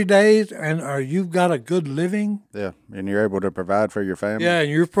 3 days and you've got a good living, Yeah. And you're able to provide for your family. yeah, and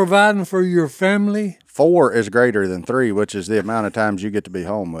you're providing for your family, 4 is greater than 3, which is the amount of times you get to be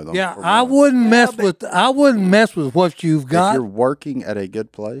home with them. yeah, for I one. wouldn't mess with what you've If got. you're working at a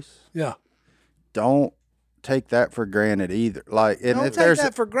good place, Yeah. don't take that for granted either. Like, and Don't if take there's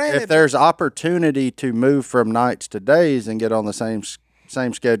that for granted. if there's opportunity to move from nights to days and get on the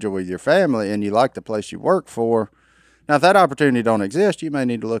same schedule with your family, and you like the place you work for, now if that opportunity don't exist, you may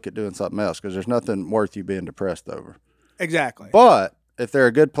need to look at doing something else because there's nothing worth you being depressed over. exactly. But if they're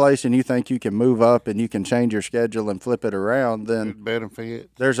a good place and you think you can move up and you can change your schedule and flip it around, then Good benefit.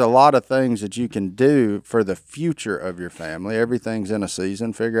 there's a lot of things that you can do for the future of your family. Everything's in a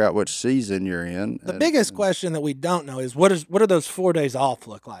season. Figure out which season you're in. The biggest question that we don't know is what do those 4 days off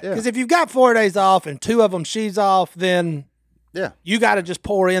look like? Yeah. Because if you've got 4 days off and 2 of them she's off, then Yeah. you got to just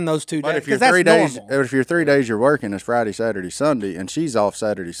pour in those 2 But days. if you're 'cause that's 3 days, normal. if you're 3 days you're working, it's Friday, Saturday, Sunday, and she's off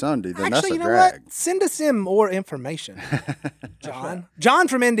Saturday, Sunday, then Actually, that's a you know drag. what? Send us in more information, John. John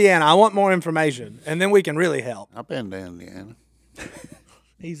from Indiana. I want more information, and then we can really help. I've been down Indiana.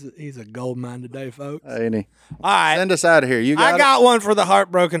 He's a gold mine today, folks. Ain't he? All right, Send us out of here. You got I got one for the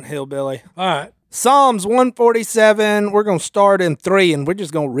heartbroken hillbilly. All right. Psalms 147. We're gonna start in 3, and we're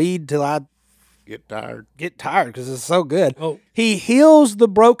just gonna read till I Get tired. get tired because it's so good. Oh. He heals the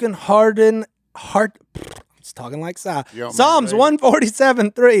broken-hearted heart. It's talking like Si. You want me to Psalms read it?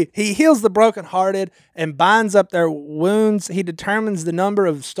 147:3. He heals the brokenhearted and binds up their wounds. He determines the number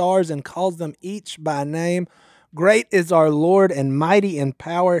of stars and calls them each by name. Great is our Lord and mighty in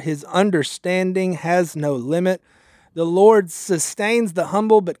power. His understanding has no limit. The Lord sustains the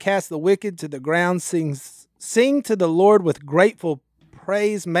humble but casts the wicked to the ground. Sing to the Lord with grateful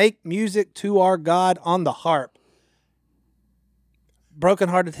praise. Make music to our God on the harp.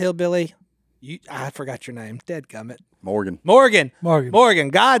 Brokenhearted hillbilly. I forgot your name. Dadgummit. Morgan. Morgan,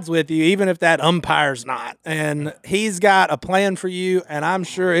 God's with you, even if that umpire's not. And he's got a plan for you, and I'm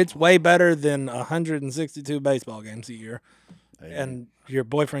sure it's way better than 162 baseball games a year. And your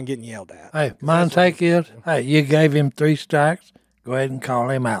boyfriend getting yelled at. Hey, mine take is, hey, you gave him 3 strikes. Go ahead and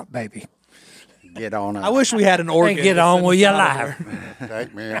call him out, baby. Get on out. I wish we had an organ. And get to on send with us your out of life. there.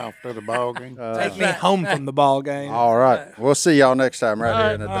 Take me off to the ball game. Take me home from the ball game. All right. We'll see y'all next time right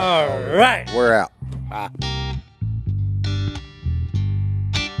here in the day. All right. We're out. Bye.